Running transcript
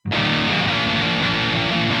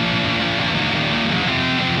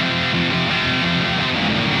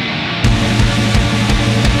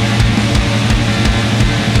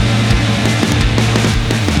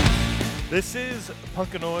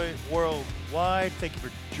Punkanoid Worldwide. Thank you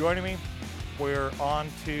for joining me. We're on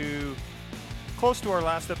to close to our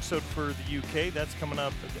last episode for the UK. That's coming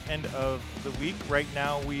up at the end of the week. Right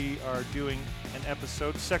now we are doing an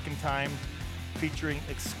episode, second time, featuring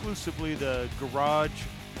exclusively the garage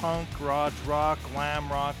punk, garage rock, glam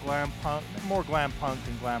punk, more glam punk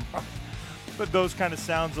than glam rock. But those kind of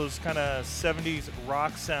sounds, those kind of 70s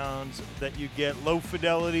rock sounds that you get, low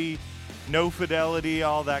fidelity, no fidelity,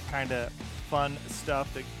 all that kind of fun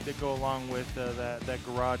stuff that go along with that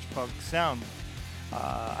garage punk sound.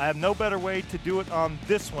 I have no better way to do it on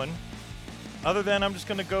this one other than I'm just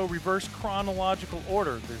going to go reverse chronological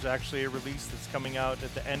order. There's actually a release that's coming out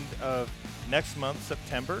at the end of next month,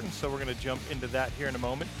 September, and so we're going to jump into that here in a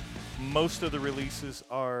moment. Most of the releases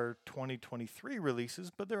are 2023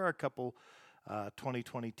 releases, but there are a couple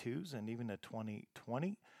 2022s and even a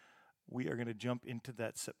 2020. We are going to jump into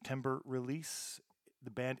that September release. The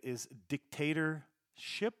band is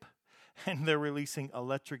Dictatorship, and they're releasing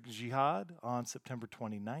Electric Jihad on September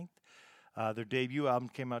 29th. Their debut album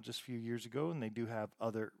came out just a few years ago, and they do have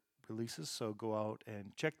other releases, so go out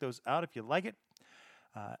and check those out if you like it.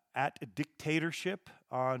 At Dictatorship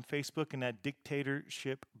on Facebook and at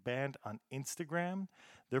Dictatorship Band on Instagram.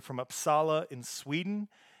 They're from Uppsala in Sweden,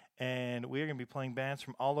 and we are going to be playing bands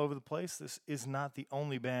from all over the place. This is not the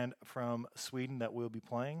only band from Sweden that we'll be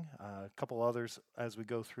playing. A couple others as we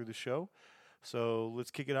go through the show. So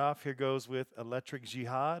let's kick it off. Here goes with Electric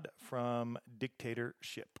Jihad from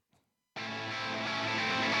Dictatorship.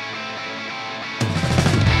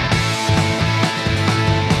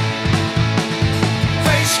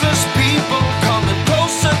 Faceless people coming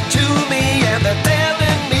closer to me, and they're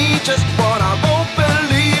telling me just what I won't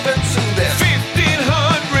believe in. Soon there's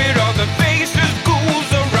 1,500 of the faceless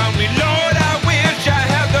ghouls around me. Lord, I wish I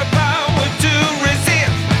had the power to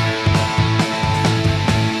resist.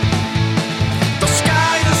 The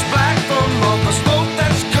sky is black from all the smoke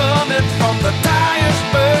that's coming from the tires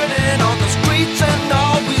burning on the streets, and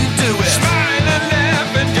all we do is smile and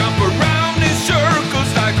laugh and jump around in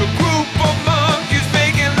circles like a group of monkeys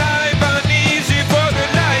making life uneasy for the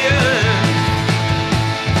lion.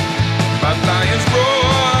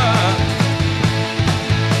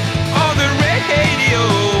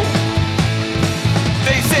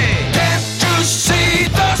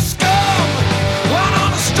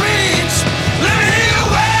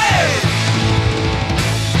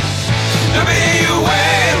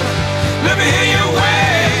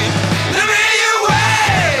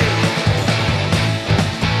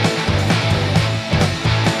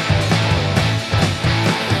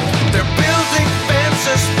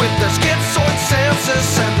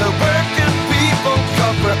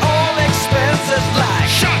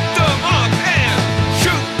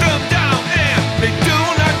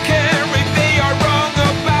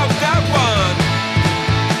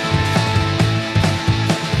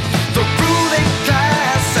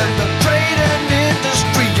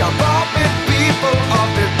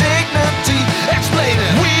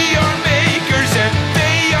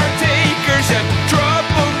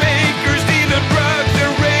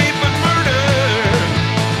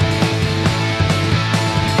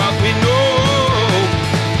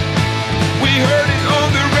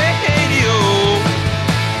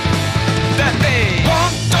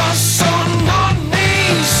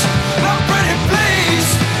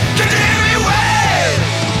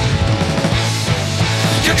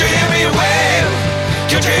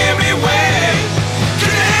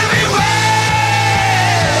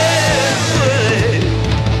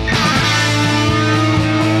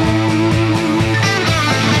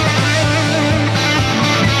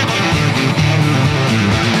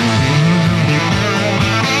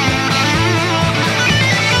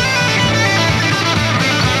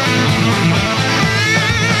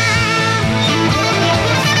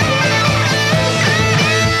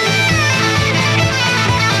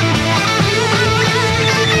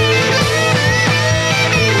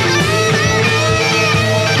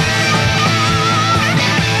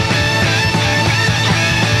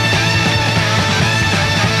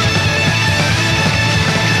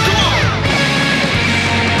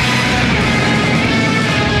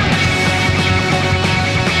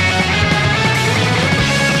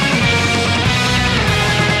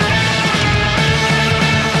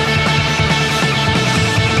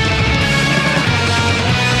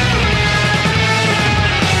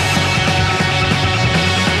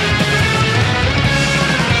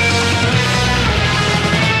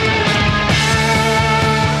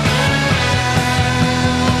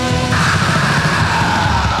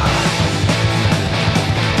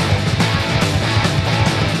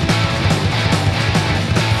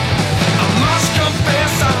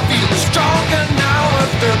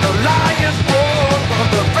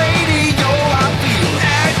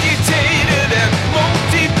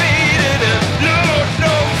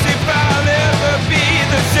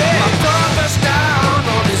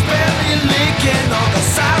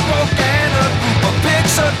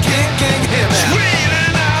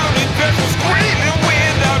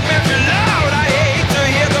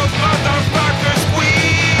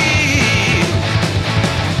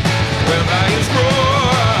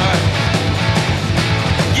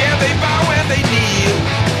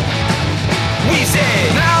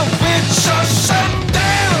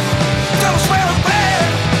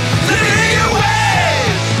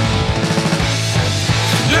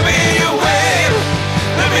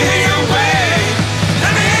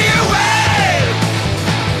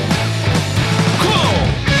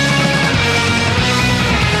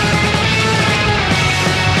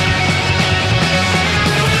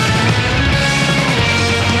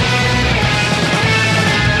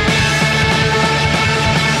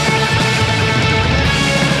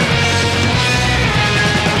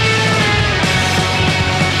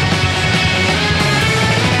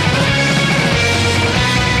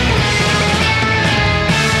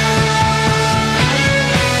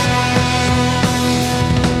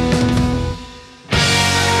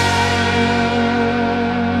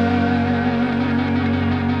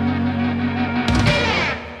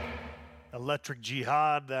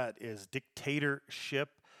 Jihad. That is Dictatorship.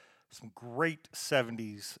 Some great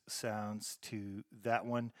 70s sounds to that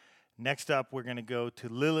one. Next up, we're going to go to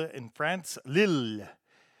Lille in France. Lille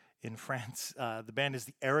in France. The band is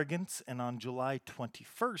The Arrogance, and on July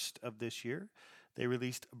 21st of this year, they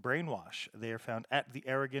released Brainwash. They are found at The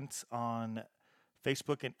Arrogance on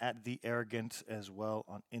Facebook and at The Arrogance as well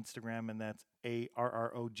on Instagram, and that's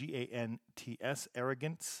ARROGANTS,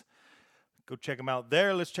 Arrogance. Go check them out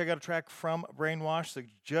there. Let's check out a track from Brainwash that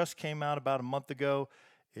just came out about a month ago.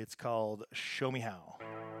 It's called Show Me How.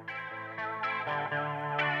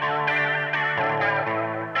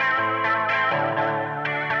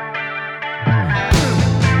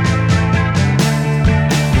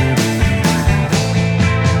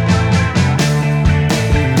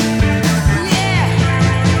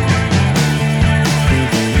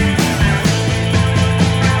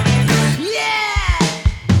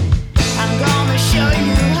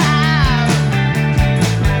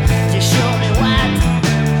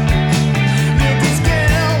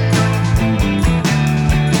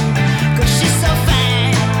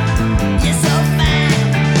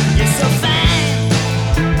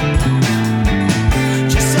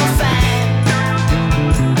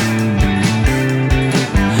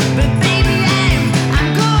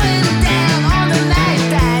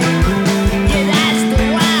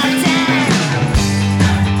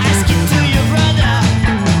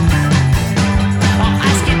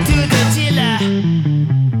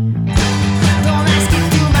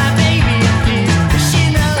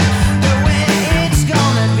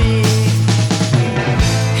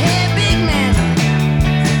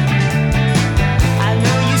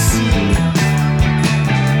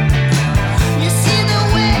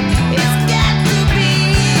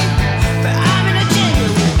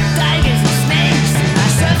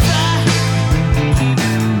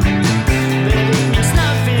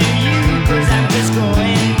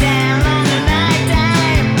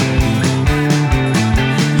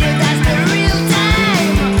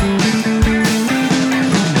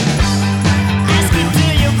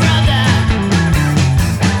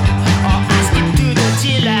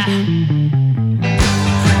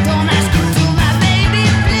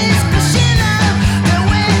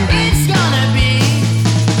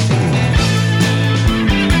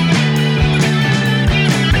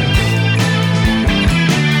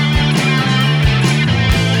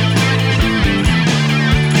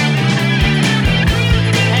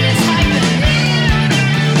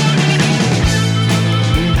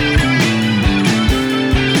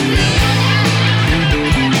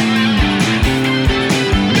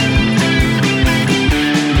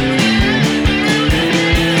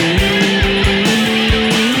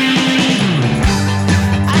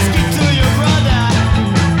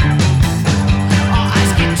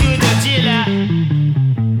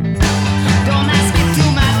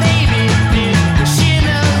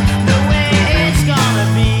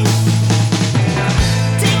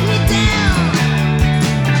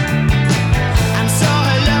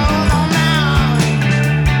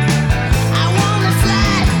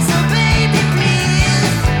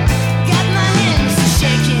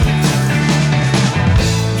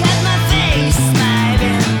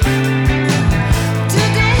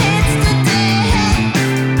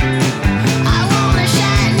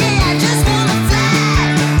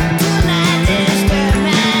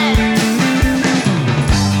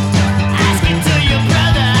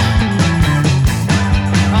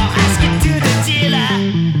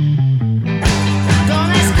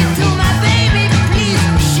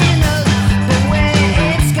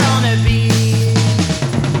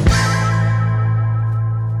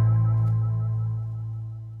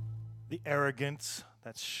 Arrogance.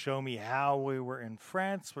 That's Show Me How. We were in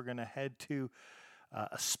France. We're going to head to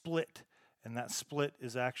a split, and that split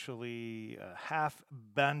is actually half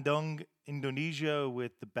Bandung, Indonesia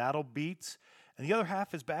with the battle beats, and the other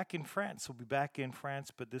half is back in France. We'll be back in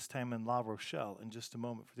France, but this time in La Rochelle in just a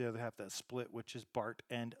moment for the other half of that split, which is Bart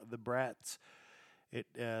and the Brats.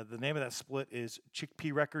 The name of that split is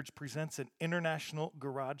Chickpea Records Presents an International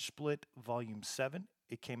Garage Split Volume 7.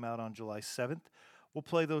 It came out on July 7th. We'll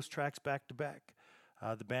play those tracks back to back.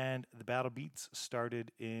 The band, The Battle Beats,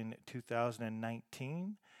 started in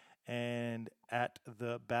 2019, and at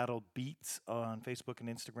The Battle Beats on Facebook and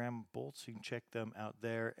Instagram both, so you can check them out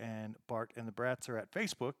there. And Bart and the Brats are at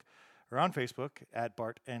Facebook, or on Facebook, at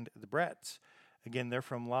Bart and the Brats. Again, they're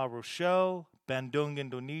from La Rochelle. Bandung,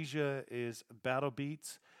 Indonesia is Battle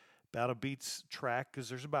Beats. Battle Beats track, because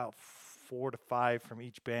there's about 4 to 5 from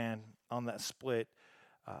each band on that split.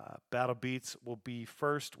 Battle Beats will be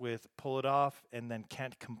first with Pull It Off, and then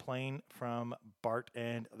Can't Complain from Bart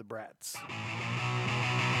and the Brats.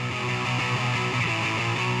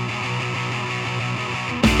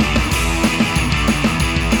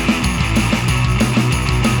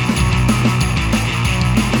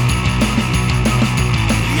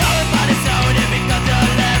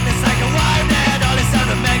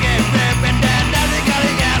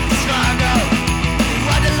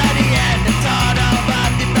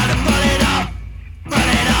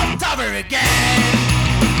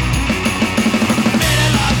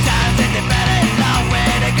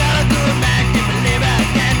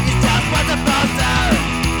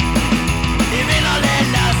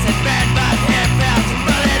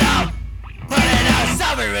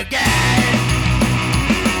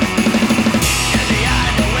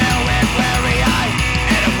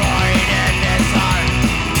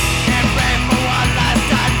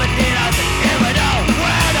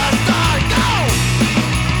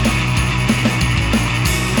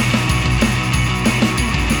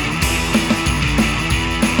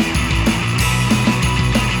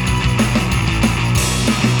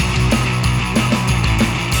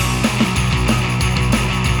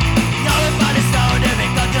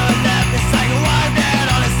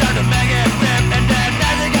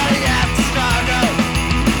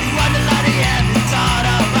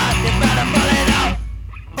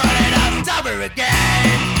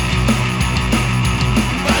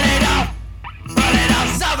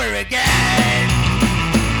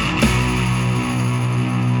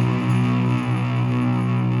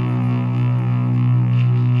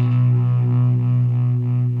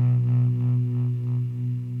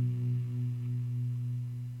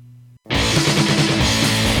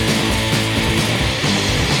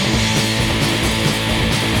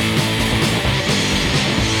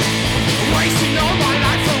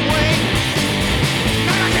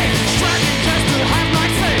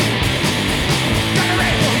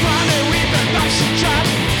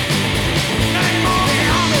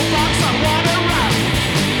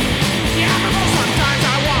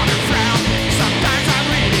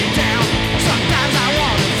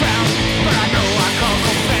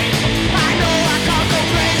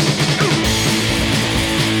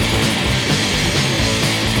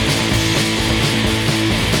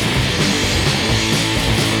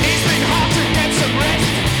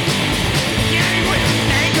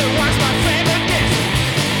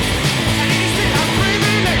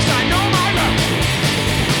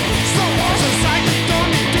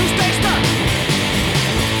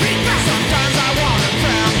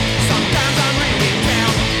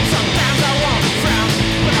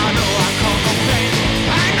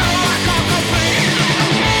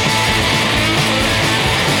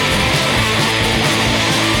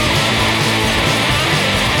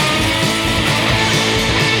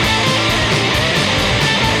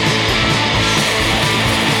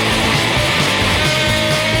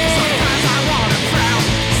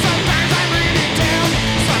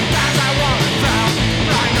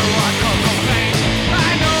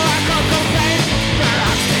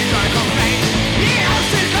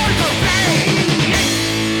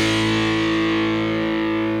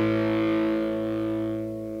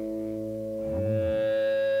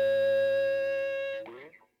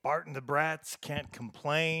 Bart and the Brats, Can't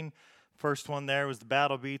Complain. First one there was the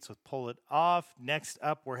Battle Beats with Pull It Off. Next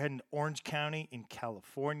up, we're heading to Orange County in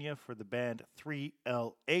California for the band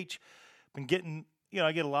 3LH. Been getting,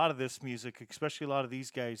 I get a lot of this music, especially a lot of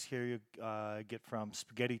these guys here. You get from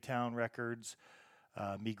Spaghetti Town Records,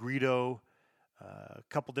 Migrito, a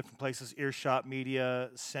couple different places, Earshot Media,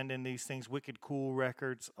 send in these things, Wicked Cool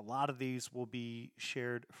Records. A lot of these will be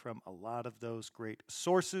shared from a lot of those great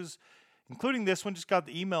sources, including this one. Just got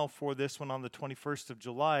the email for this one on the 21st of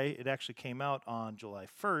July. It actually came out on July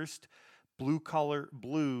 1st. Blue Collar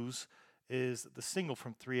Blues is the single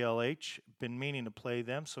from 3LH. Been meaning to play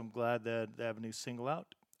them, so I'm glad that they have a new single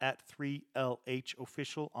out. At 3LH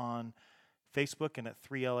Official on Facebook and at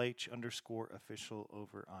 3LH_official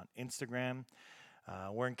over on Instagram.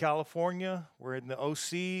 We're in California. We're in the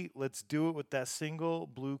OC. Let's do it with that single,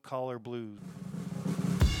 Blue Collar Blues.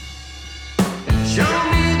 Show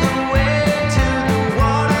me the way to the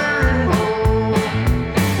water and home.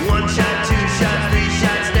 One shot, two shots, three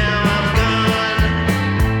shots, now I'm gone.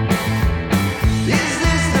 Is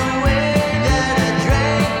this the way that I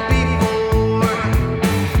drank before?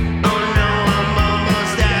 Oh no, I'm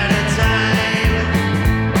almost out of time.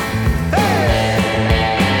 Hey!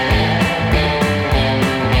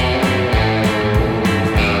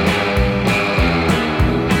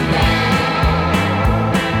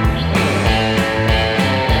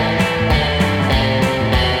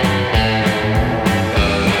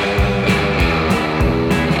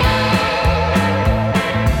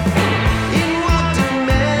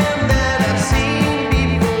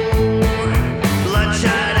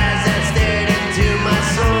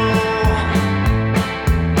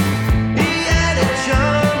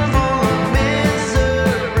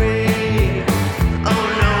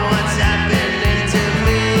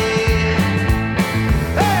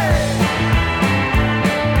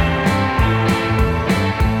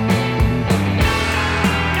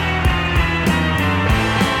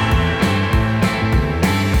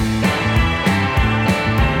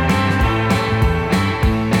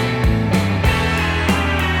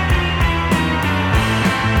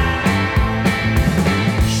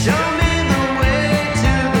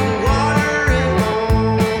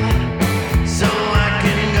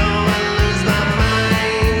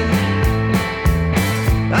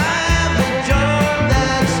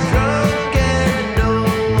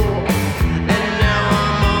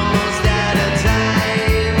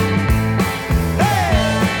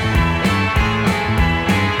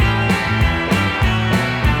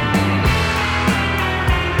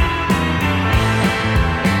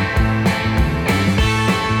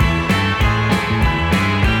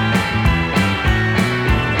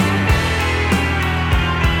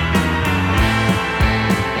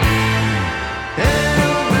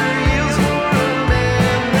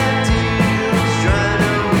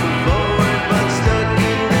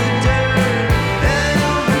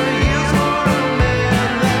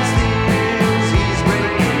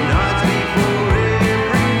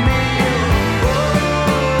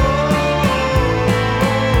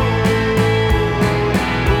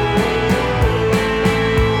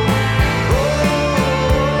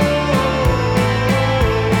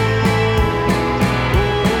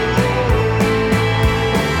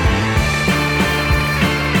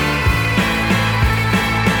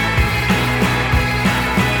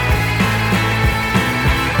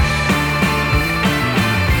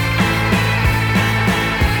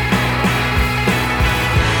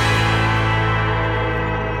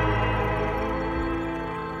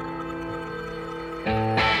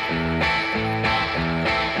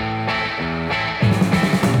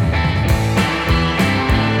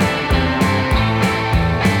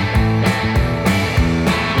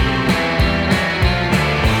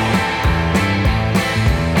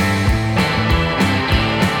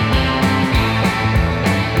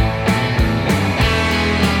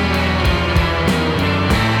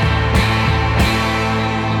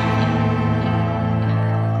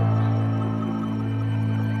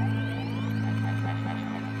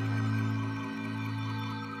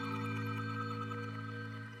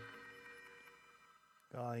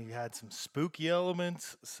 You had some spooky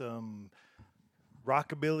elements, some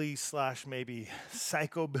rockabilly / maybe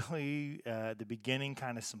psychobilly. At the beginning,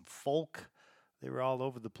 kind of some folk. They were all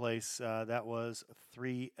over the place. That was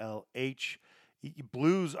 3LH.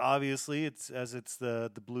 Blues, obviously, it's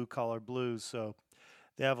the blue collar blues. So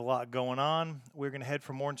they have a lot going on. We're going to head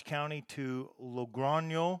from Orange County to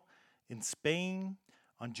Logroño in Spain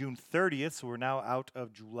on June 30th. So we're now out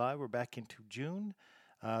of July. We're back into June.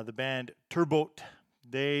 The band Turbot,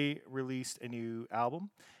 they released a new album.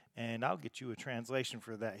 And I'll get you a translation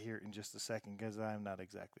for that here in just a second because I'm not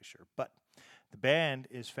exactly sure. But the band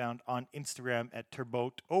is found on Instagram at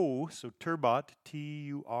Turbot. So Turbot,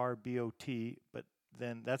 Turbot, but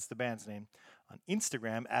then that's the band's name. On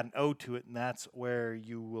Instagram, add an O to it, and that's where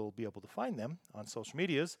you will be able to find them on social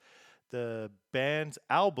medias. The band's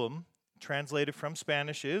album, translated from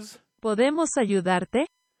Spanish, is... ¿Podemos ayudarte?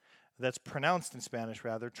 That's pronounced in Spanish,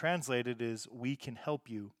 rather. Translated is We Can Help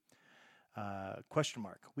You. Question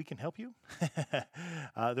mark. We can help you?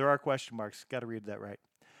 There are question marks. Got to read that right.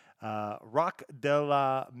 Rock de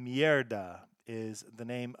la Mierda is the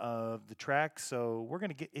name of the track. So we're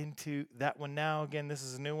going to get into that one now. Again, this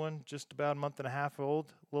is a new one, just about a month and a half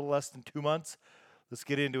old, a little less than 2 months. Let's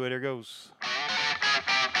get into it. Here goes.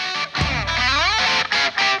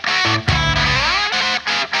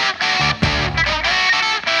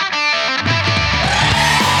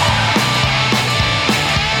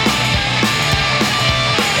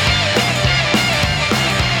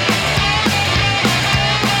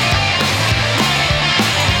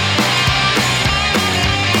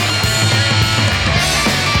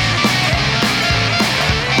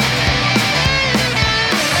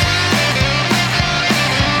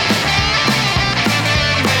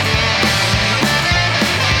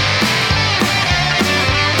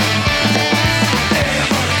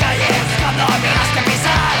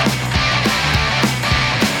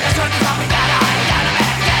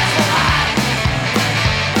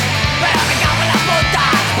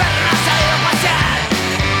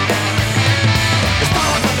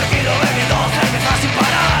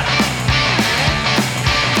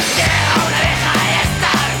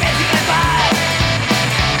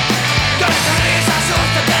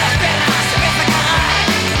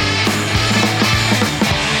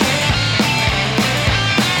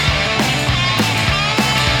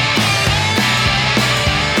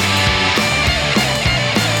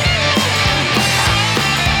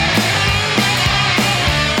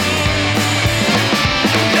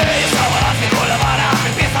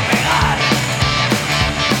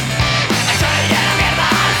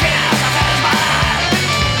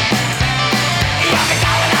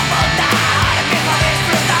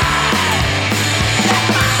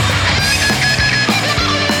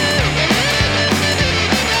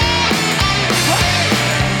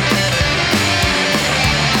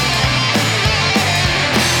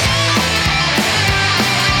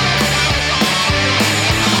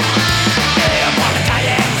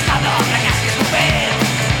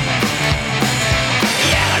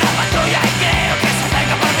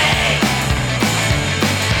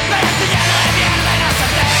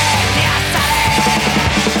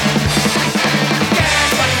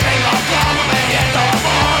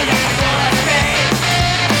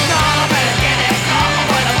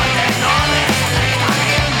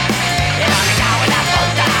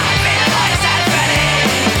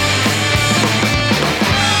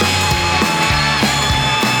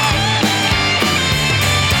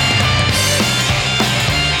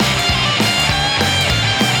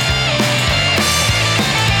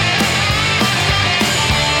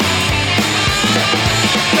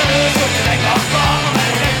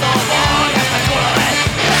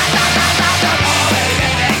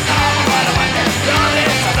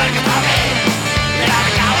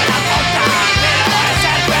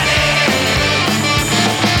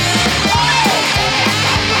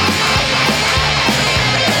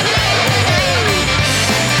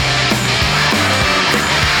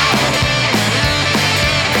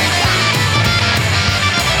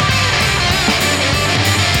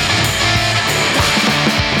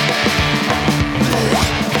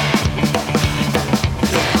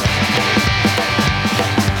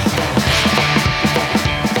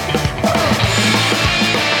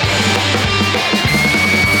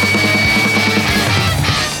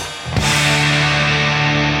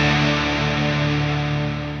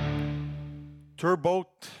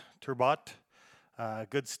 Turbot.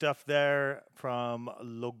 Good stuff there from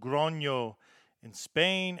Logroño in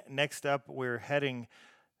Spain. Next up, we're heading,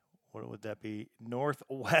 what would that be?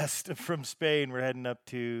 Northwest from Spain. We're heading up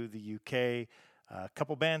to the UK. A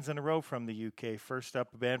couple bands in a row from the UK. First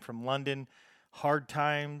up, a band from London, Hard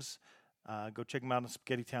Times. Go check them out on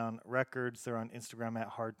Spaghetti Town Records. They're on Instagram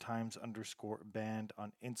at hardtimes_band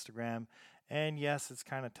on Instagram. And yes, it's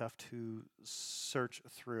kind of tough to search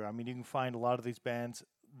through. I mean, you can find a lot of these bands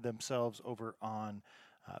themselves over on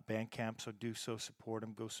Bandcamp, so do so, support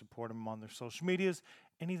them. Go support them on their social medias.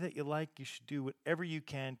 Any that you like, you should do whatever you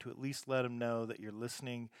can to at least let them know that you're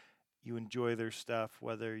listening, you enjoy their stuff,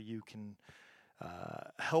 whether you can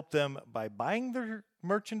help them by buying their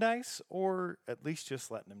merchandise or at least just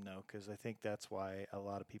letting them know, because I think that's why a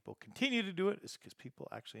lot of people continue to do it, is because people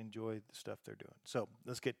actually enjoy the stuff they're doing. So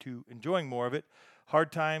let's get to enjoying more of it.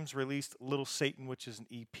 Hard Times released Little Satan, which is an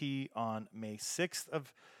EP, on May 6th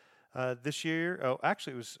of this year. Oh,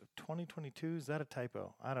 actually, it was 2022. Is that a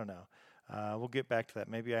typo? I don't know. We'll get back to that.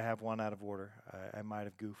 Maybe I have one out of order. I might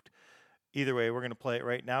have goofed. Either way, we're going to play it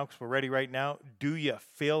right now because we're ready right now. Do Ya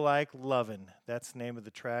Feel Like Lovin'? That's the name of the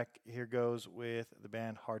track. Here goes with the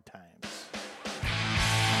band Hard Times.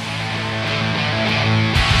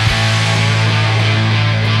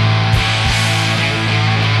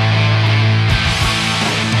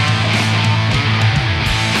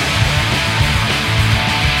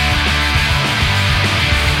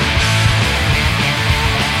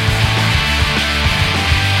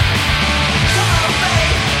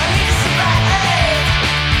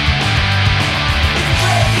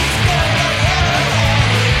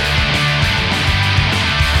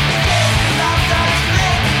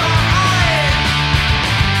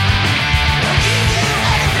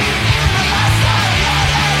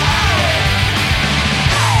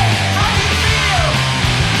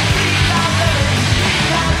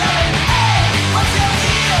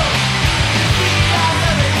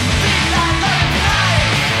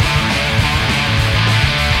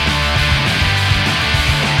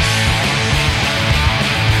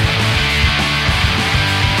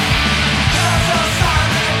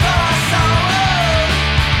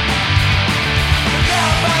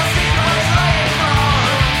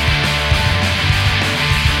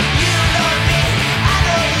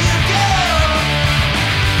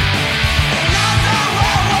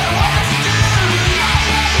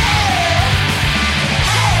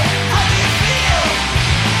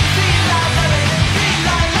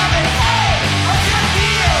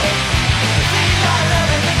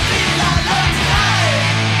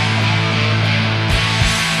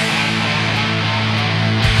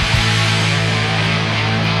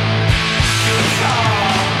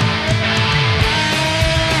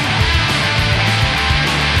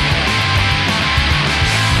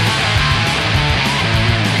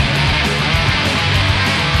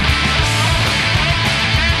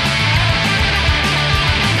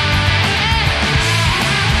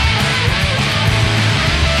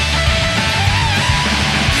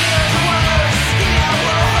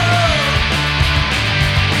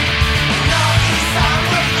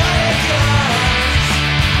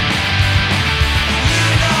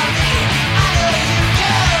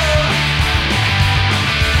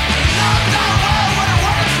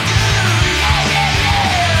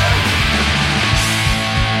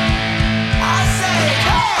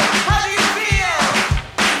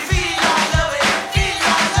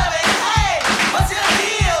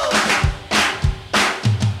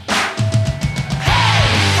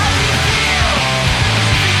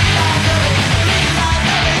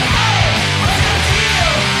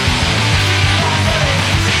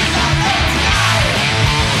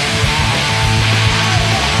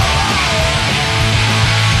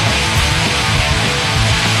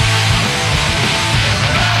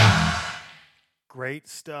 Great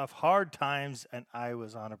stuff. Hard Times, and I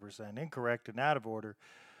was 100% incorrect and out of order.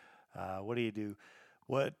 What do?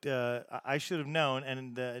 What I should have known,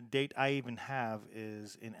 and the date I even have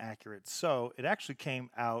is inaccurate. So it actually came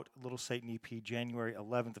out, Little Satan EP, January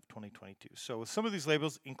 11th of 2022. So with some of these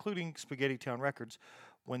labels, including Spaghetti Town Records,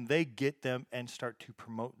 when they get them and start to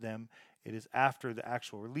promote them, it is after the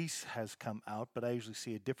actual release has come out, but I usually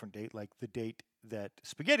see a different date, like the date that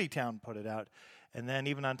Spaghetti Town put it out. And then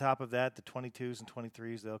even on top of that, the 22s and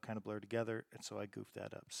 23s, they'll kind of blur together, and so I goofed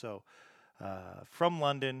that up. So from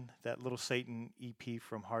London, that Little Satan EP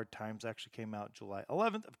from Hard Times actually came out July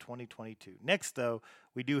 11th of 2022. Next, though,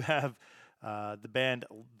 we do have the band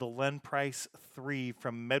The Len Price 3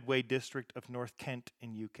 from Medway District of North Kent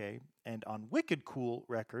in UK. And on Wicked Cool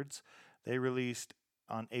Records, they released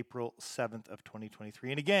on April 7th of 2023.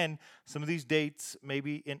 And again, some of these dates may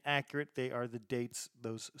be inaccurate. They are the dates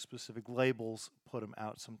those specific labels put them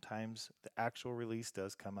out. Sometimes the actual release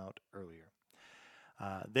does come out earlier.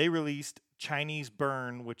 They released Chinese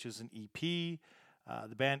Burn, which is an EP.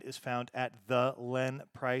 The band is found at The Len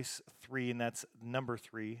Price 3, and that's number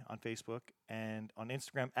 3 on Facebook, and on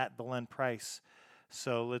Instagram at The Len Price.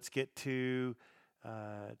 So let's get to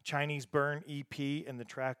Chinese Burn EP, and the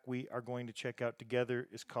track we are going to check out together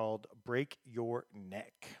is called Break Your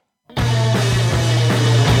Neck.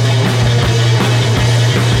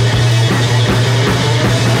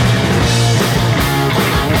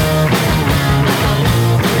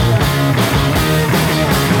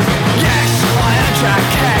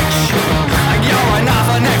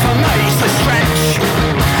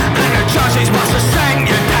 Must have sent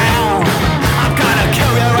you down. I'm gonna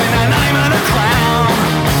kill you in the name of the crown.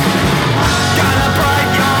 Gonna break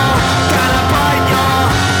your, gonna break your,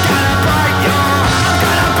 gonna break your, I'm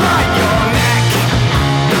gonna break your neck.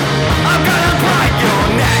 I'm gonna break your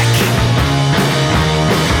neck.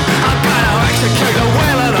 I'm gonna execute the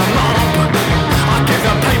will of the mob. I'll give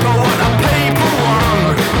the people what the people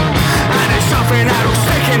want. And it's something that'll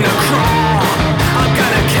stick in the craw. I'm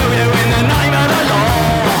gonna kill you in the name of the law.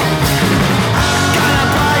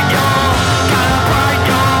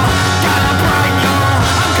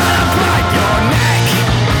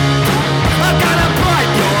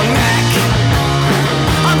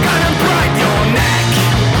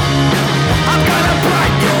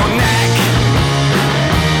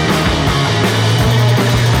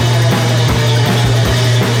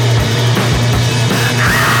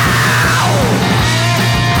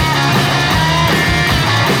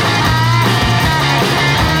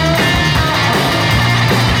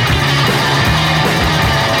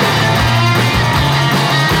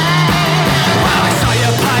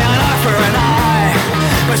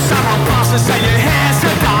 Say your hands to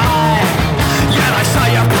die. Yeah, they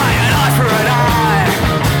say you're paying an eye for an eye,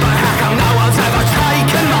 but how come no one's ever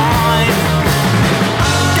taken mine?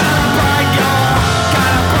 Gonna break your,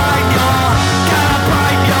 gonna break your, gonna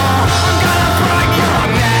break your, I'm gonna break your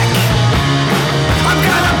neck. I'm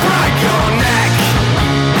gonna break your neck.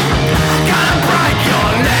 I'm gonna break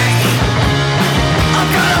your neck. I'm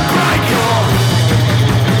gonna break your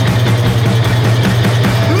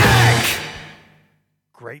neck.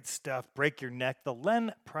 Great stuff. Break Your Neck. The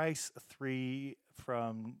Len Price 3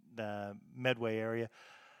 from the Medway area.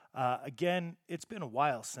 Again, it's been a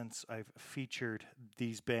while since I've featured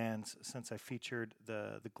these bands, since I featured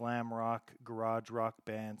the glam rock, garage rock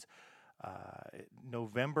bands.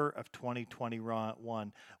 November of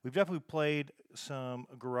 2021. We've definitely played some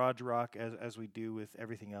garage rock as we do with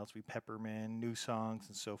everything else. We pepper them in, new songs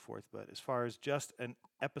and so forth. But as far as just an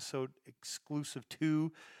episode exclusive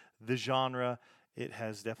to the genre, it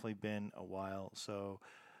has definitely been a while. So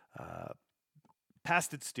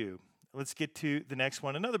past its due. Let's get to the next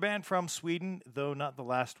one. Another band from Sweden, though not the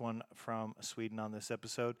last one from Sweden on this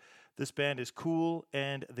episode. This band is Cool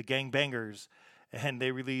and the Gangbangers, and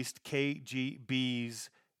they released KGB's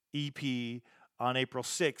EP on April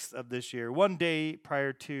 6th of this year, one day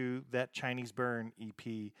prior to that Chinese Burn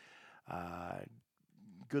EP.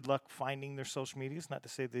 Good luck finding their social medias. Not to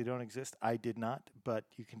say they don't exist. I did not, but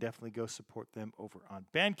you can definitely go support them over on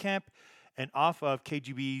Bandcamp. And off of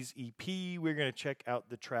KGB's EP, we're going to check out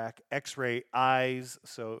the track X-Ray Eyes.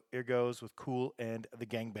 So here goes with Cool and the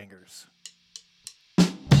Gangbangers.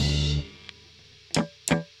 Eyes.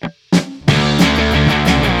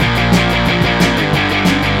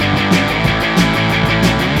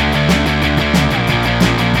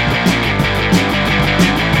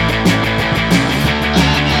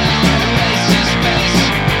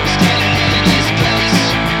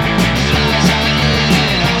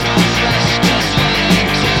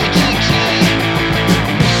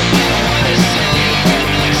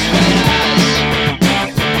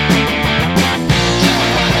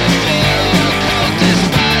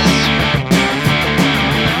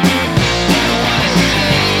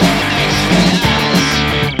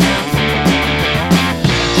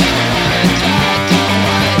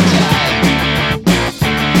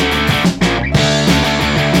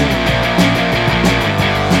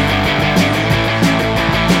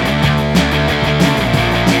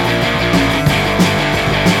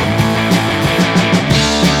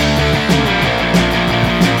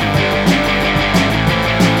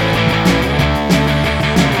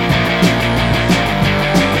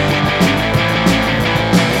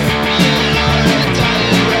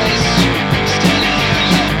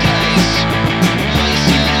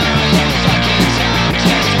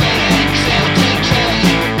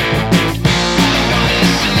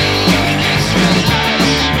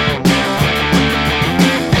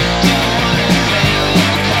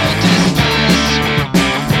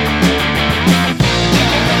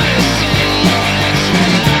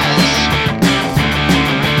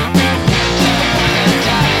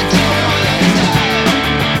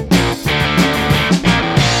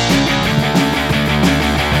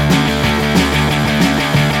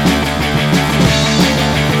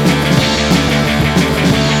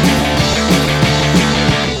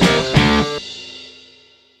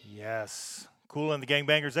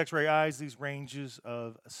 gangbangers, X-Ray Eyes, these ranges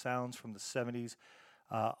of sounds from the 70s,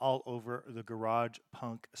 all over the garage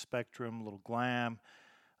punk spectrum, a little glam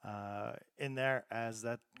in there, as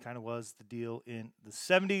that kind of was the deal in the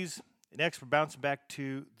 70s. Next, we're bouncing back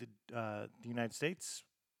to the United States,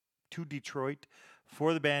 to Detroit,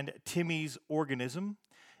 for the band Timmy's Organism.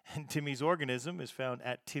 And Timmy's Organism is found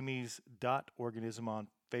at timmys.organism on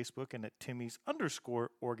Facebook and at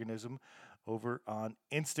timmys_organism over on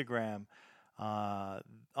Instagram.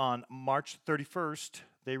 On March 31st,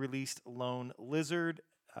 they released Lone Lizard.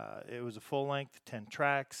 It was a full-length, 10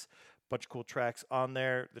 tracks, bunch of cool tracks on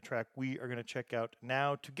there. The track we are going to check out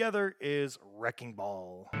now together is Wrecking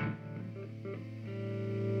Ball.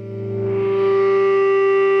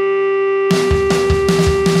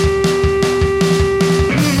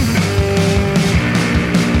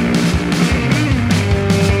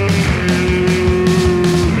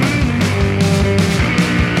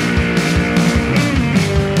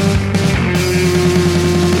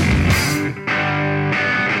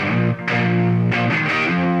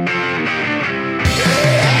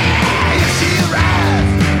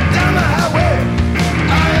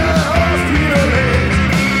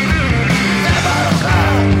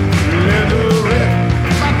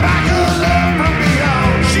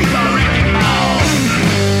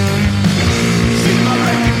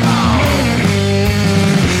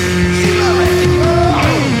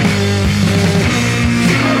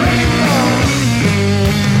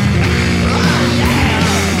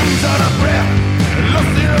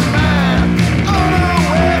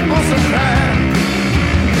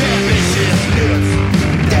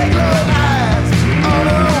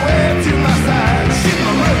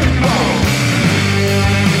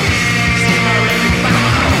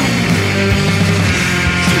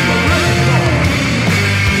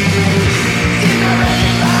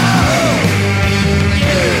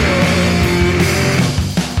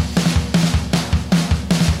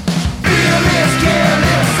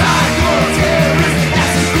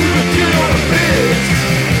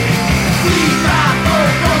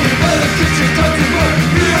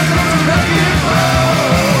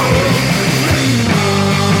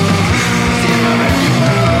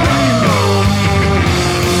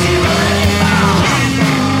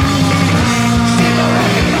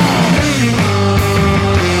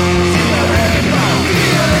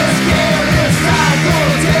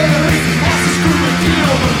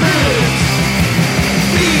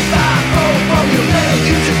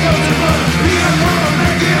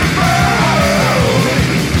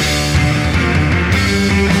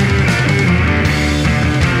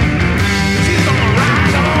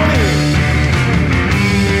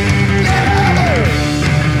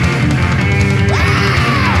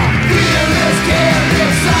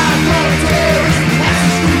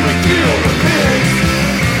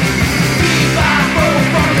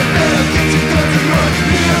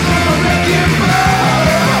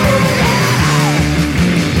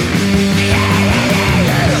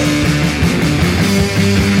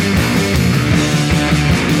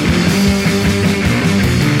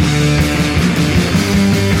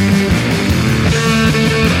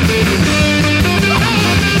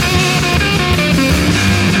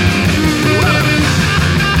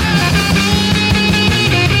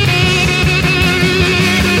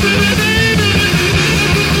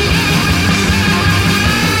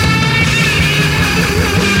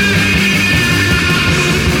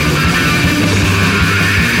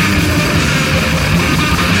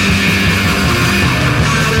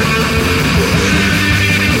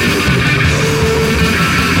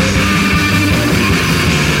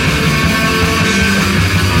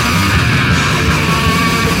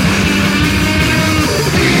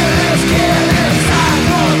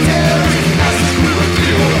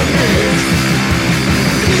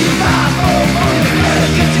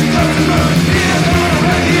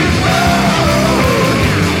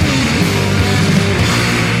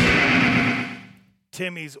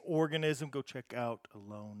 Timmy's Organism. Go check out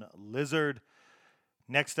Lone Lizard.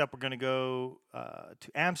 Next up, we're going to go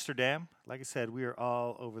to Amsterdam. Like I said, we are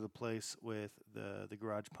all over the place with the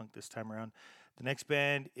garage punk this time around. The next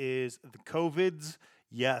band is the COVIDs.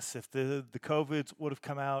 Yes, if the COVIDs would have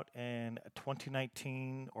come out in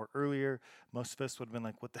 2019 or earlier, most of us would have been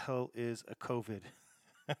like, what the hell is a COVID?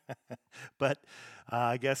 But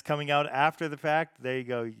I guess coming out after the fact, there you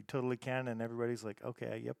go. You totally can. And everybody's like,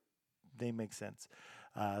 okay, yep, they make sense.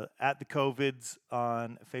 At the COVIDs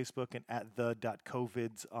on Facebook and at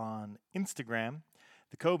the.covids on Instagram.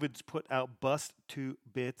 The COVIDs put out Bust to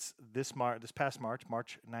Bits this past March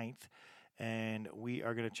 9th. And we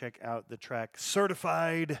are going to check out the track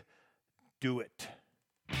Certified Do It.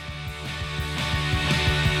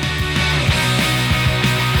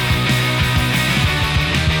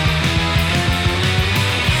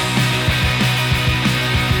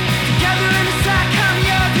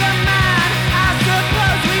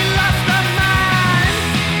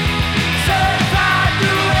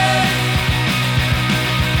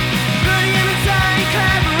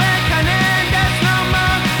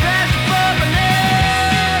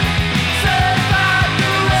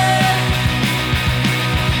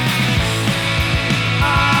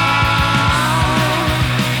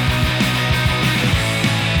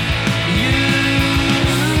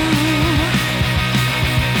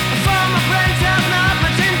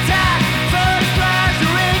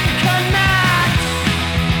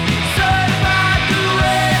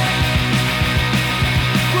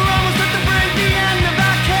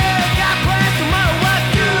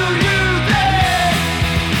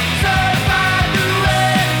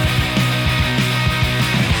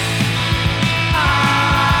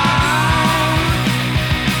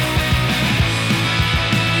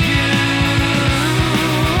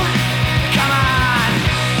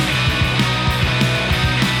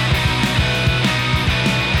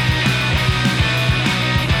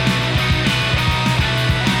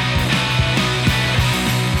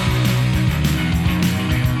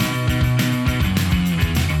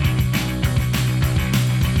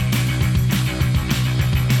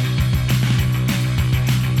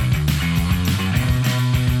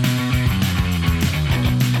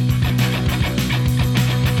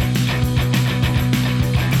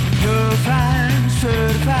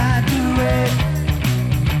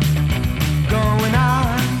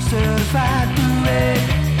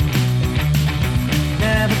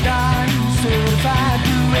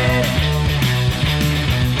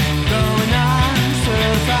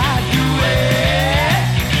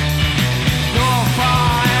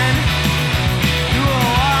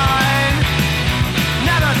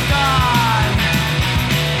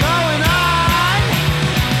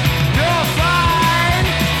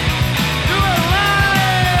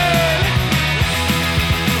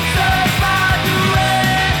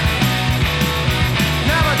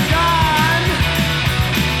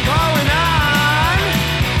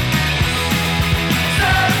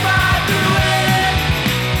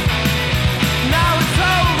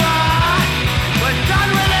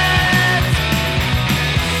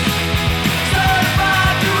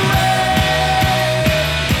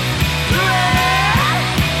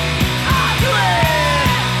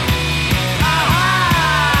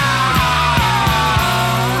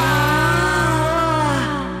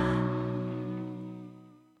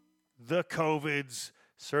 COVID's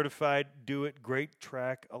certified do it great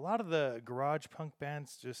track. A lot of the garage punk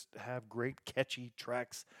bands just have great catchy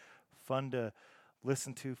tracks, fun to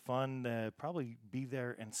listen to, fun to probably be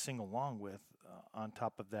there and sing along with on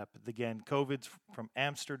top of that. But again, COVID's from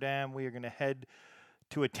Amsterdam. We are going to head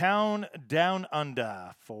to a town down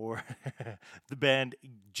under for the band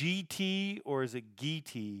GT, or is it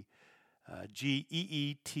Geetee?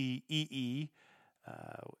 Geettee.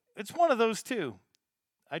 It's one of those two.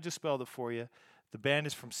 I just spelled it for you. The band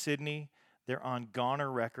is from Sydney. They're on Goner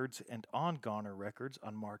Records, and on Goner Records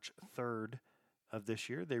on March 3rd of this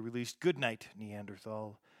year, they released Goodnight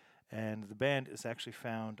Neanderthal, and the band is actually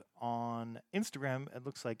found on Instagram. It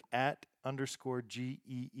looks like @GEETEE__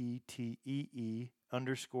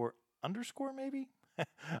 maybe? I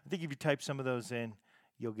think if you type some of those in,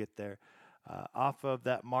 you'll get there. Off of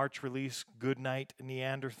that March release, Goodnight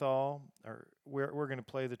Neanderthal, we're going to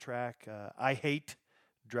play the track I Hate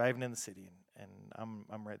Driving in the City, and I'm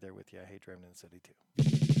right there with you. I hate driving in the city too.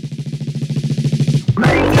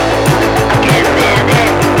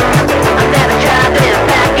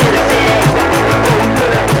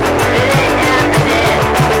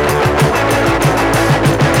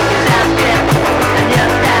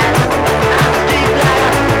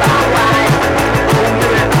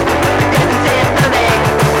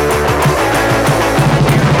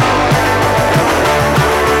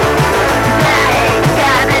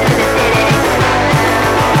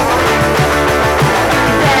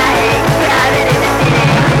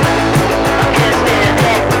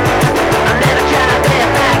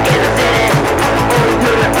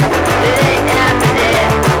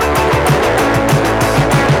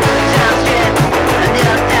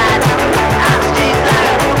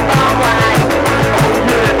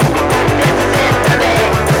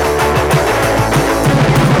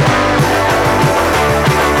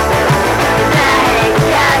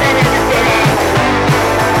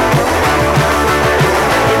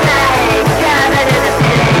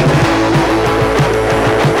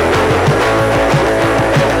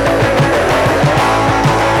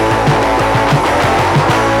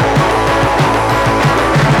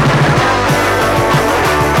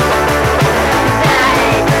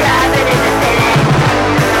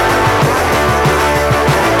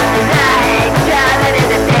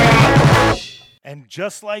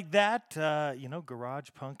 Just like that, garage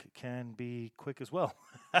punk can be quick as well.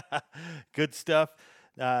 Good stuff.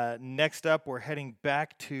 Next up, we're heading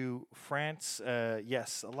back to France.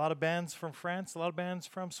 Yes, a lot of bands from France, a lot of bands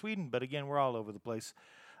from Sweden, but again, we're all over the place.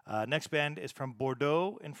 Next band is from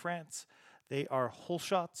Bordeaux in France. They are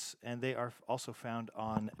Holshots, and they are also found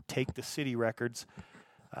on Take the City Records.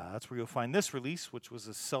 That's where you'll find this release, which was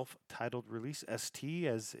a self-titled release, ST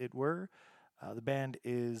as it were. The band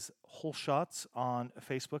is Holshots on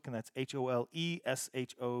Facebook, and that's HOLESHOTS.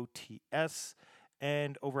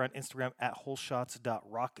 And over on Instagram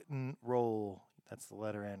 @holshots.rock'n'roll. That's the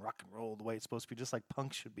letter N, rock and roll, the way it's supposed to be, just like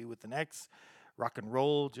punk should be with an X. Rock and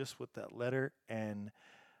roll, just with that letter N.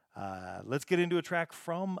 Let's get into a track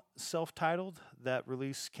from Self-Titled. That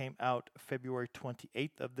release came out February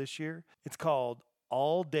 28th of this year. It's called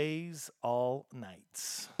All Days, All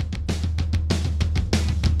Nights.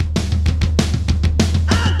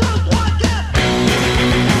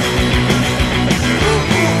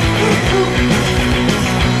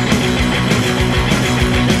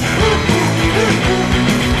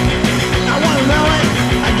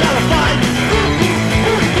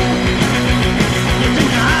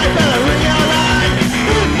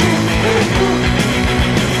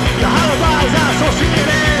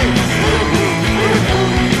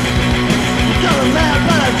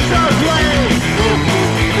 But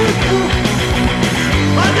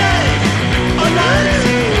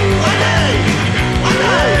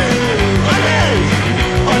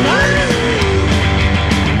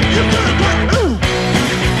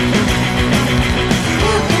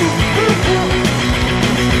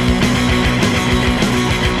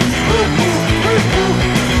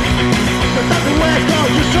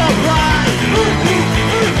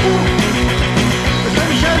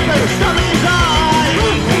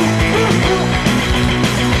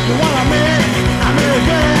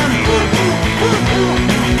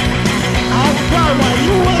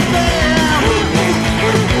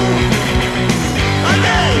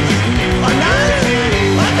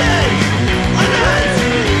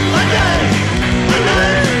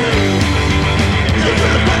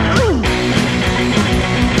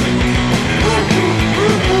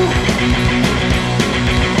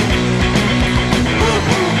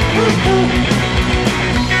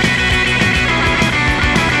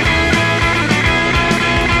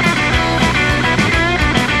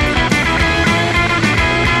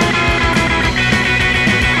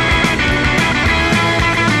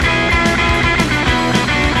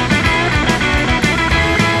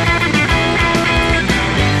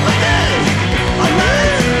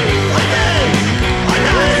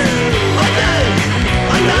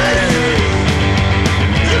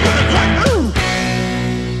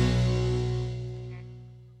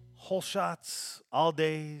Whole shots, all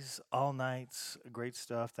days, all nights. Great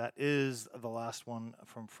stuff. That is the last one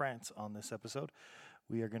from France on this episode.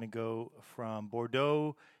 We are going to go from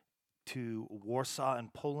Bordeaux to Warsaw in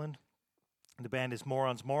Poland. The band is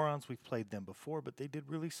Morons Morons. We've played them before, but they did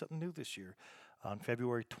release something new this year. On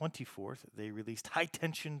February 24th, they released High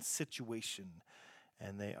Tension Situation,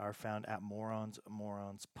 and they are found at Morons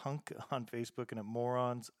Morons Punk on Facebook and at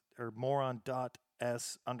moron.s_morons.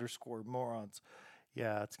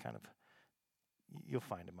 Yeah, it's kind of, you'll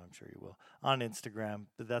find them, I'm sure you will, on Instagram.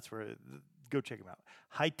 But that's where, go check them out.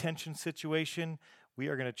 High Tension Situation. We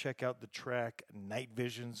are going to check out the track Night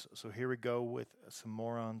Visions. So here we go with some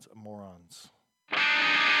Morons Morons.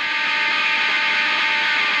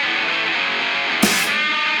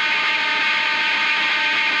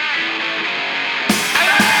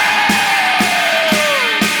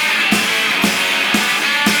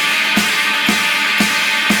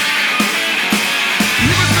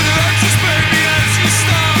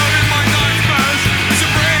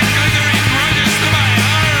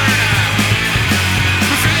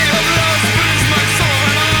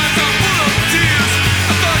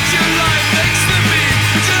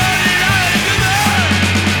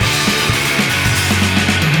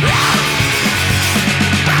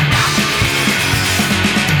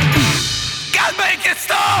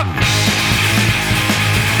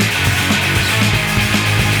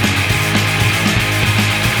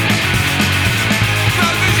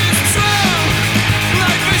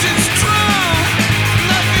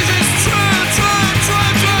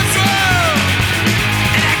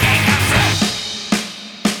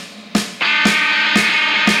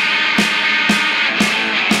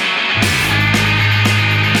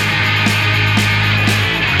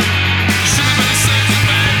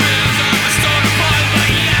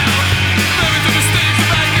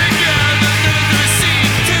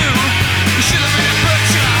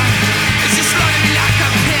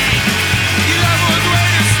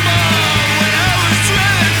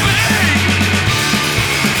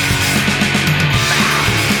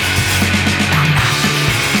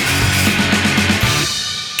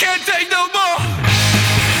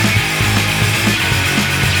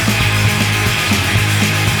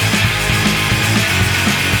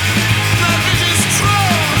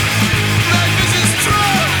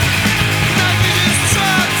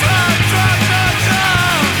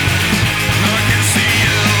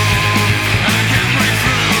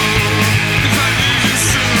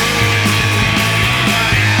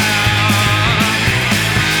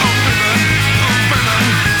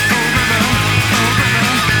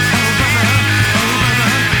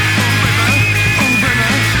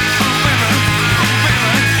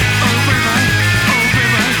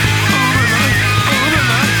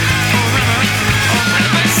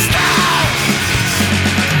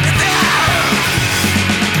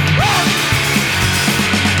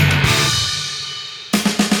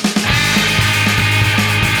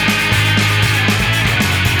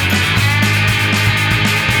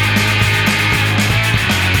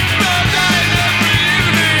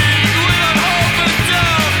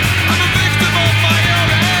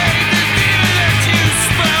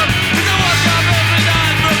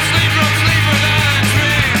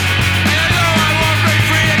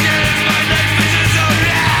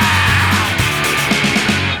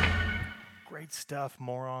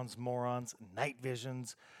 Morons, Night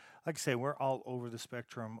Visions. Like I say, we're all over the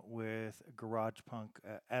spectrum with garage punk,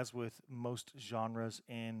 as with most genres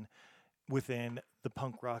within the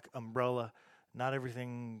punk rock umbrella. Not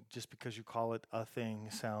everything, just because you call it a thing,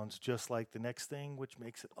 sounds just like the next thing, which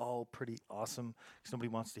makes it all pretty awesome. Because nobody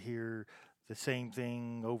wants to hear the same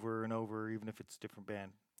thing over and over, even if it's a different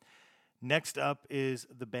band. Next up is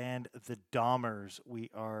the band The Dahmers. We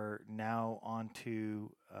are now on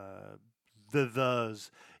to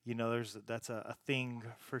Thes. You know, that's a thing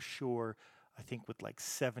for sure. I think with like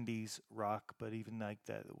 70s rock, but even like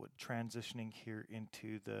that, transitioning here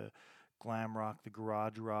into the glam rock, the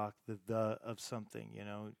garage rock, the of something. You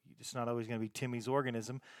know, it's not always going to be Timmy's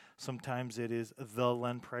Organism. Sometimes it is the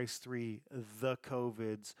Len Price 3, the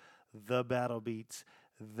Covids, the Battle Beats,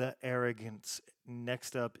 the Arrogance.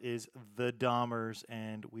 Next up is the Dahmers,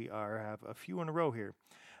 and we have a few in a row here.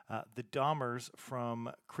 The Dahmers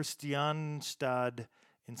from Kristianstad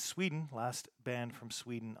in Sweden, last band from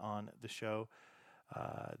Sweden on the show.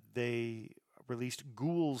 They released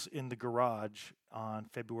Ghouls in the Garage on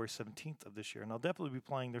February 17th of this year, and I'll definitely be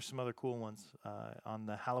playing. There's some other cool ones on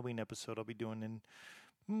the Halloween episode I'll be doing in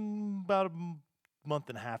about a month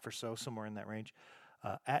and a half or so, somewhere in that range.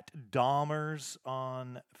 at Dahmers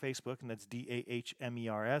on Facebook, and that's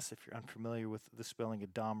Dahmers. If you're unfamiliar with the spelling of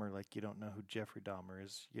Dahmer, like you don't know who Jeffrey Dahmer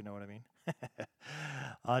is, you know what I mean?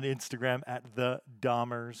 On Instagram at the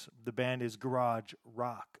Dahmers. The band is garage,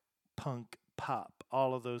 rock, punk, pop,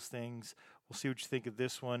 all of those things. We'll see what you think of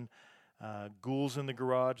this one. Ghouls in the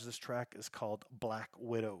Garage. This track is called Black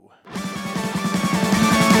Widow.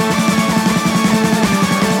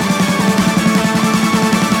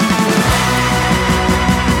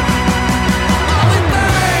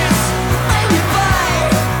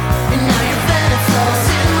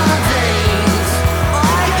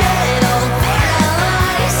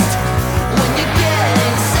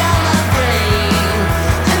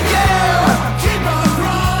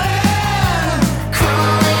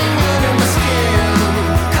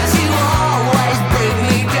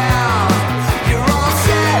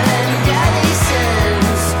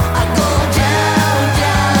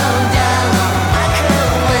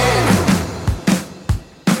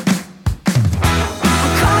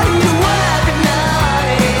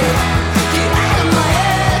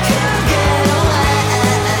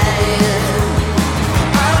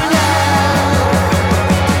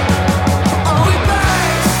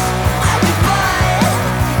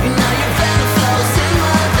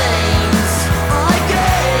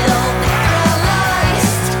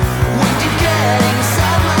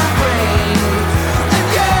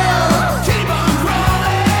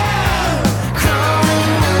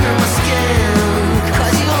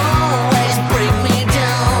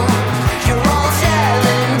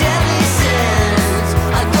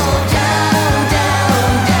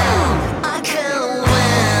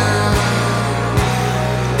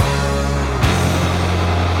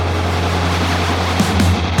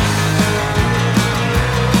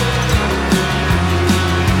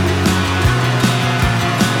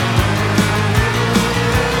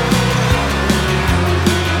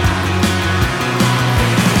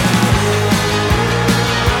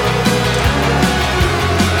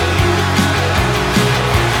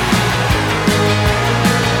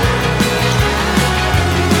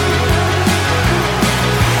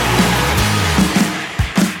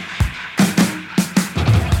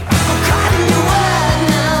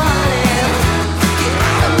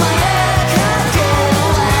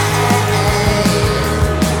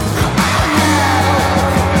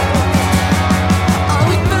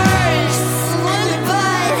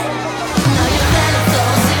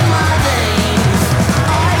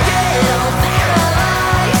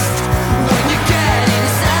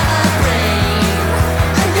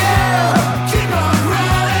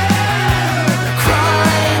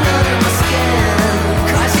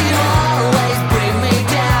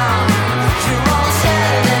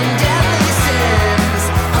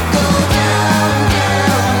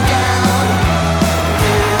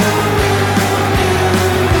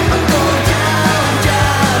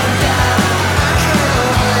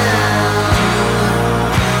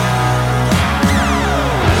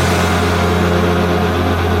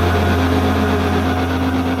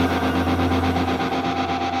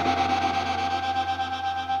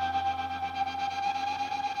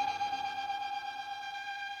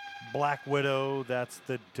 Black Widow, that's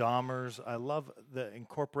the Dahmers. I love the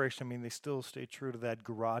incorporation. I mean, they still stay true to that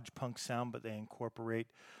garage punk sound, but they incorporate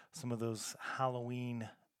some of those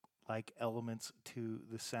Halloween-like elements to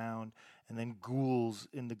the sound. And then ghouls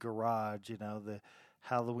in the garage, you know, the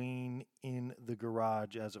Halloween in the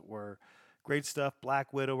garage, as it were. Great stuff.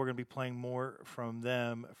 Black Widow, we're going to be playing more from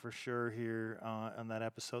them for sure here on that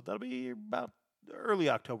episode. That'll be about early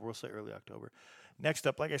October. We'll say early October. Next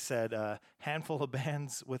up, like I said, a handful of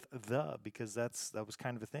bands with the, because that was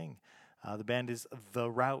kind of a thing. The band is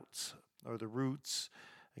The Routes, or The Roots.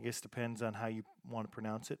 I guess depends on how you want to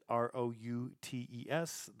pronounce it.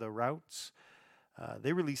 R-O-U-T-E-S, The Routes.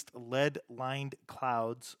 They released Lead-Lined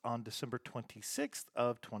Clouds on December 26th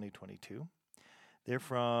of 2022. They're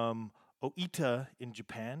from Oita in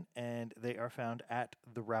Japan, and they are found at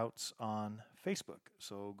The Routes on Facebook.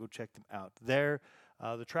 So go check them out there.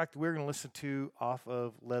 The track that we're going to listen to off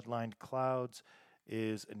of Lead-Lined Clouds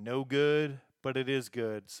is No Good, but it is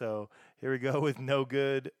good. So here we go with No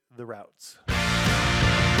Good, The Routes.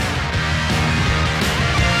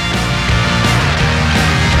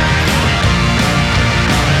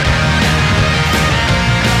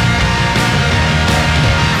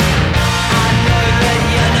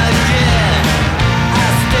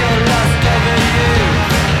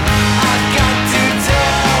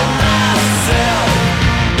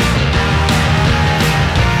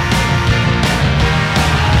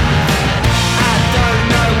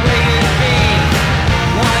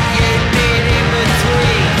 What you did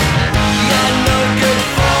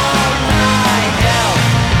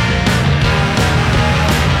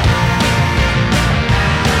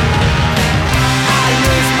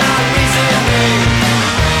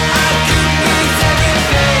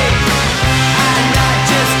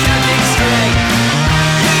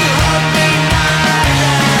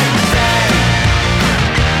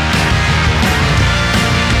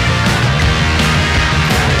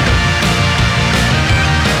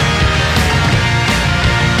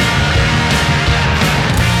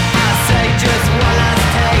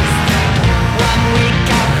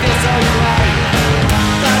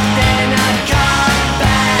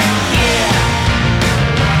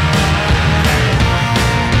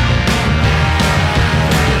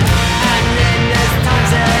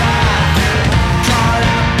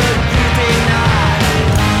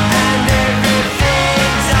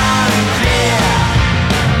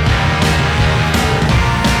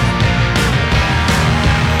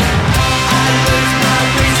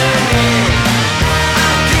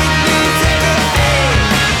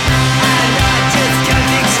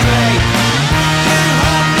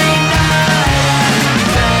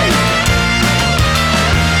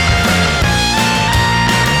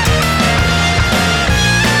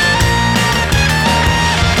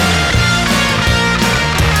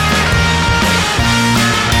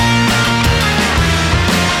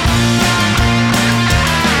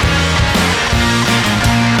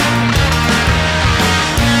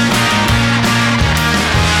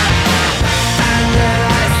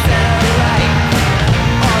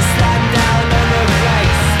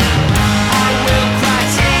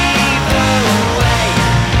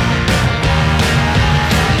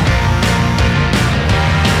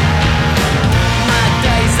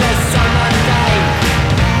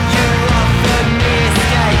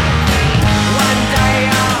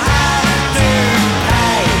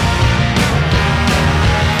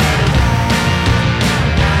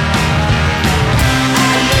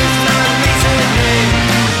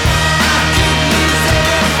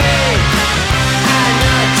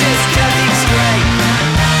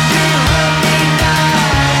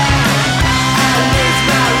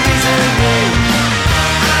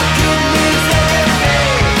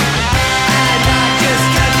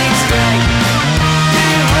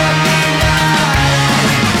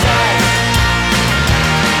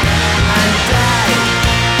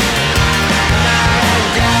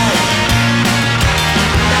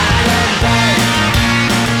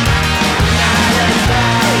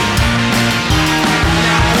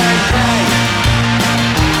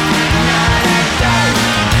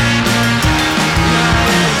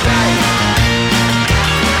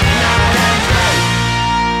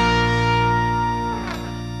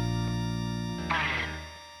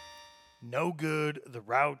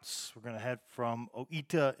routes. We're going to head from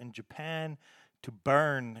Oita in Japan to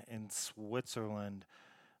Bern in Switzerland.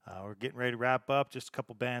 We're getting ready to wrap up. Just a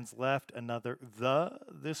couple bands left.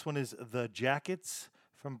 This one is The Jackets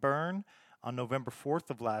from Bern. On November 4th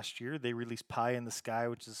of last year, they released Pie in the Sky,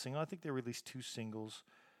 which is a single. I think they released 2 singles.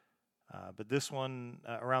 But this one,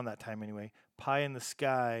 around that time anyway, Pie in the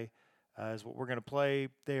Sky is what we're going to play.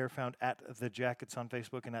 They are found at The Jackets on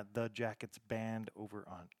Facebook and at The Jackets Band over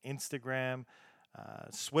on Instagram.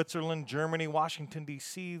 Switzerland, Germany, Washington,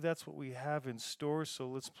 D.C., that's what we have in store. So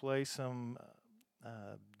let's play some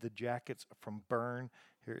The Jackets from Bern.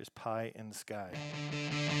 Here is Pie in the Sky.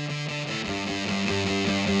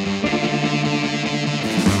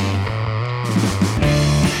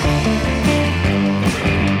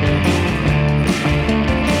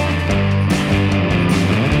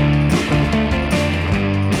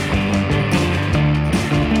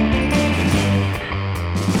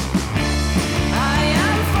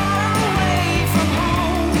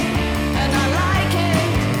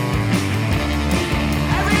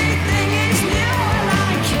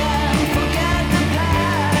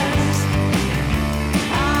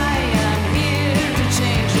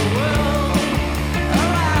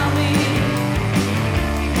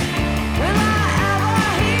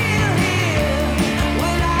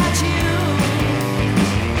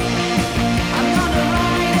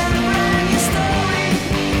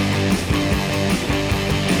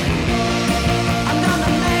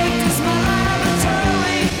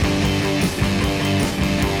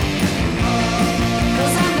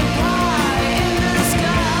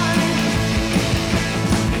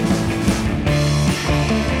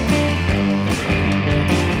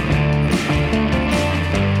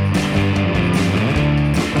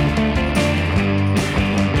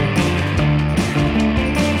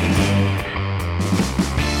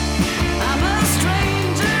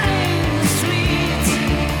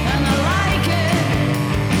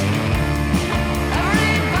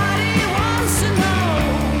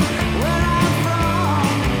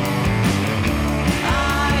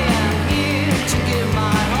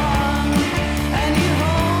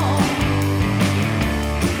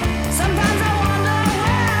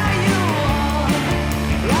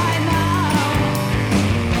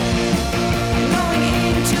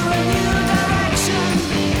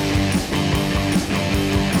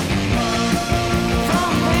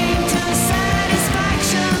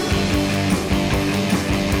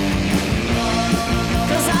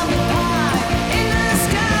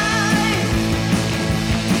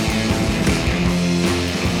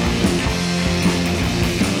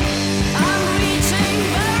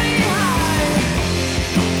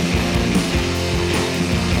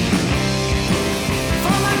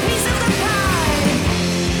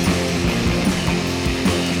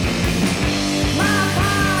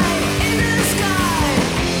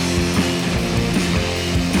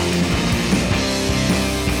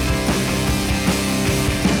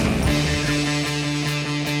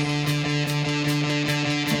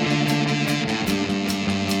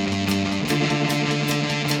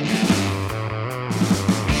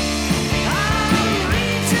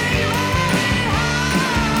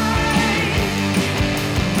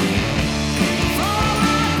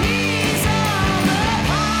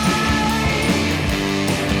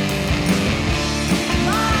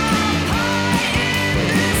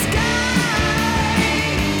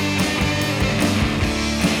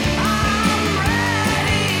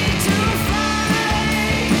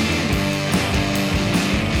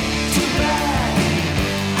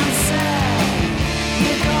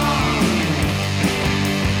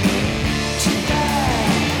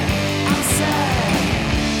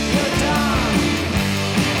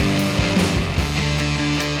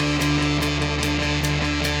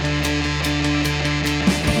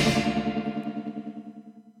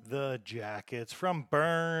 Jackets from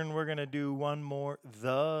Bern. We're going to do one more.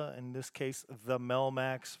 In this case, the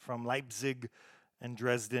Melmax from Leipzig and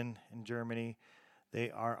Dresden in Germany.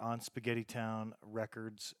 They are on Spaghetti Town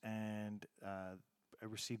Records, and I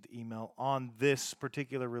received the email on this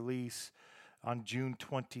particular release on June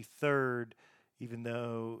 23rd, even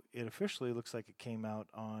though it officially looks like it came out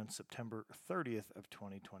on September 30th of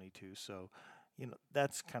 2022. So,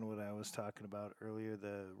 that's kind of what I was talking about earlier.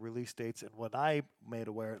 The release dates and what I made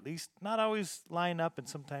aware, at least, not always line up, and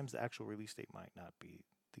sometimes the actual release date might not be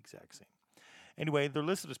the exact same. Anyway, they're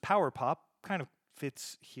listed as power pop. Kind of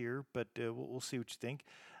fits here, but we'll see what you think.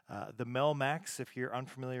 The Melmax, if you're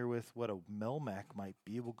unfamiliar with what a Melmac might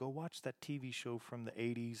be, we'll go watch that TV show from the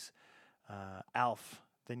 80s, Alf.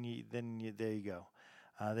 There you go.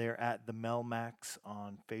 They're at the Melmax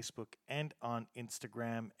on Facebook and on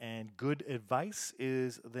Instagram. And Good Advice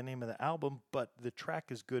is the name of the album, but the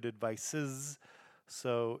track is Good Advices.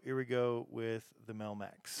 So here we go with the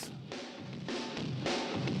Melmax.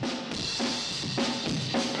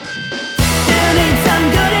 You need some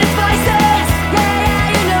good advices.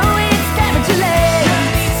 Yeah, you know it's never too late. You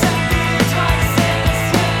need some good advices.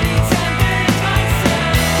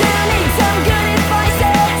 You need some good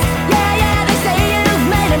advices. Yeah, they say you've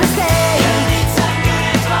made a mistake. You need some good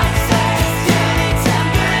advices. You need some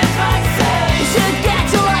good advices. You should get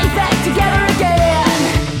your life back together again.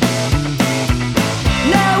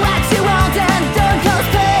 Know what you want and don't cause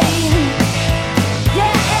pain.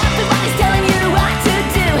 Yeah, everybody's telling you what to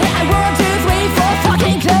do. Hey, 1, 2, 3, 4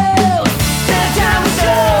 fucking clues. The time will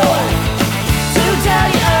show to tell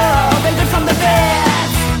you all the good from the bad.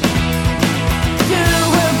 You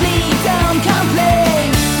will bleed, don't complain.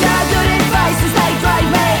 Your good advice is like drive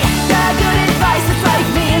me. Your good advice is drive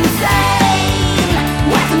me insane.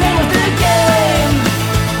 What's the name of the game?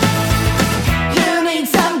 You need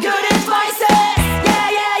some good advices.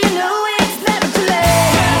 Yeah, you know it's never too late. You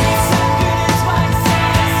need some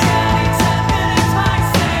good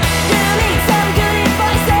advices. You need some good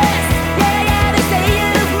advices. Yeah, they say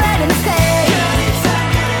you've made a mistake. You need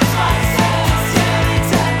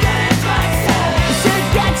some good advices. You should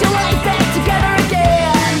get your life back together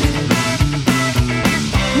again.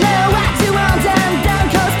 Know what you want and don't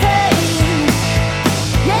cause pain.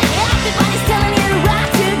 Yeah, everybody's telling you what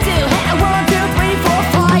to do. Hey, 1, 2, 3, 4,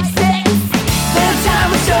 5, 6. The time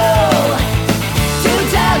will show to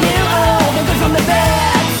tell you all the good from the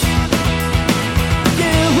bad.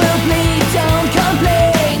 You will bleed, don't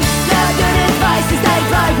complain. Your good advice is like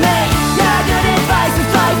drive me. Your good advice is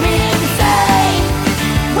drive me insane.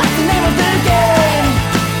 What's the name of the game?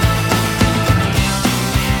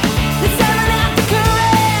 It's never not the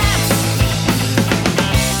correct.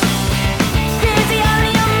 Busy on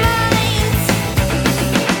your mind.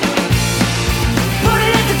 Put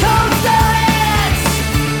it into cold storage.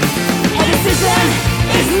 A decision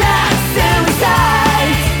is not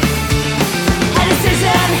suicide. A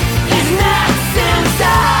decision is not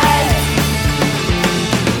suicide.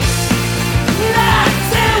 Not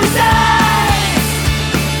suicide.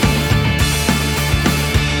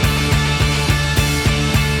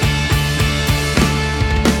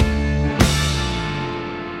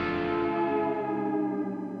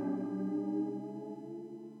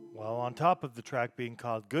 Well, on top of the track being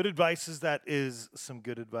called Good Advices, that is some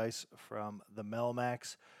good advice from the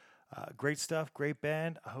Melmax. Great stuff, great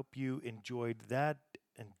band. I hope you enjoyed that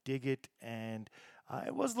and dig it. And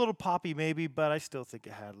it was a little poppy maybe, but I still think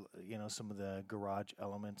it had, some of the garage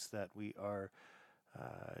elements that we are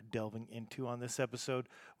delving into on this episode.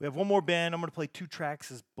 We have one more band. I'm going to play 2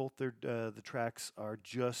 tracks as both the tracks are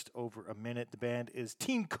just over a minute. The band is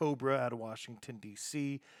Teen Cobra out of Washington,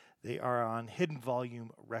 D.C. They are on Hidden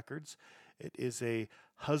Volume Records. It is a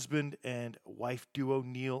husband and wife duo,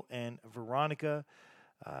 Neil and Veronica.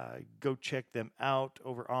 Go check them out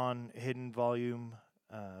over on Hidden Volume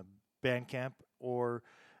Bandcamp, or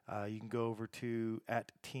you can go over to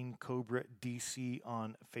at Teen Cobra DC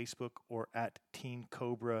on Facebook, or at Teen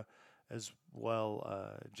Cobra as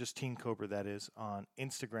well, just Teen Cobra, that is, on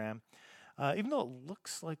Instagram. Even though it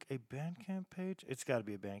looks like a Bandcamp page, it's got to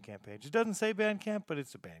be a Bandcamp page. It doesn't say Bandcamp, but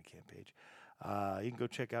it's a Bandcamp page. You can go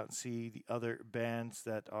check out and see the other bands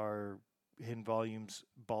that are Hidden Volumes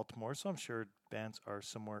Baltimore, so I'm sure bands are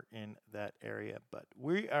somewhere in that area. But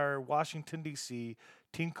we are Washington, D.C.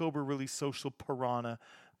 Teen Cobra released Social Piranha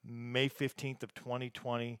May 15th of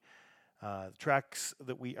 2020. The tracks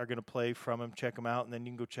that we are going to play from them, check them out, and then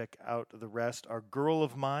you can go check out the rest. Are Girl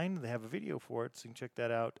of Mine. They have a video for it, so you can check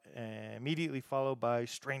that out. And immediately followed by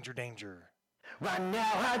Stranger Danger. Right now,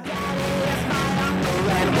 her daddy is my uncle,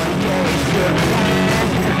 and one day should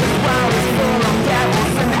land. This world is full of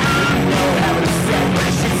devils, and I know heaven sent,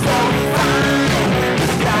 but she's so fine.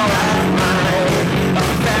 This girl of mine, a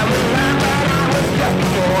family line, but I was just a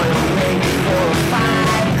boy, maybe 4 or 5.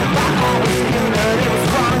 I always knew that it was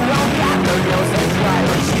wrong, don't got the nose and right,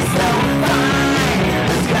 but she's so fine.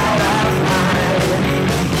 This girl of mine.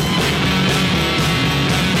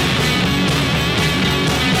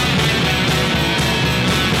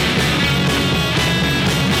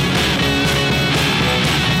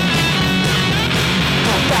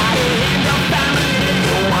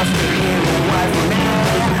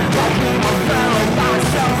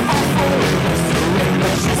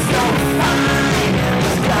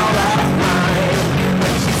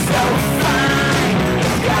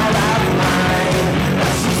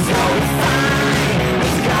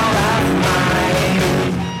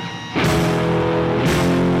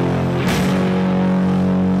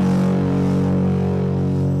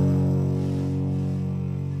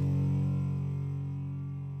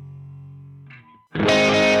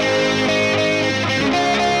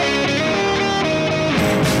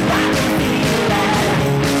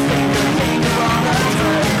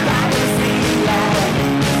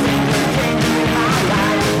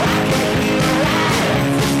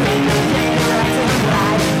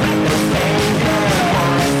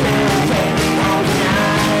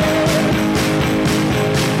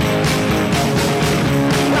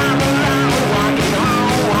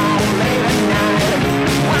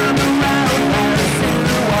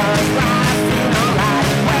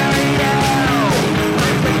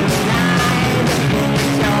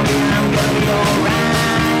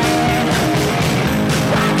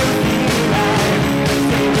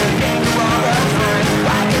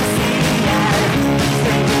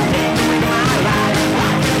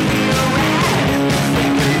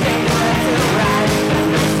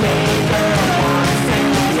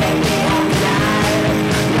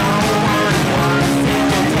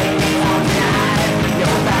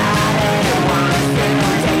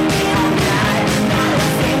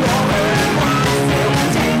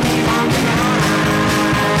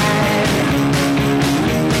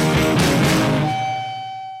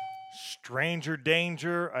 Stranger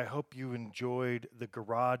Danger. I hope you enjoyed the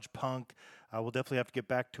Garage Punk. We'll definitely have to get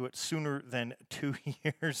back to it sooner than 2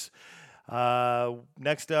 years.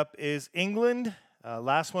 Next up is England.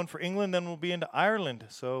 Last one for England, then we'll be into Ireland.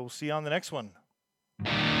 So we'll see you on the next one.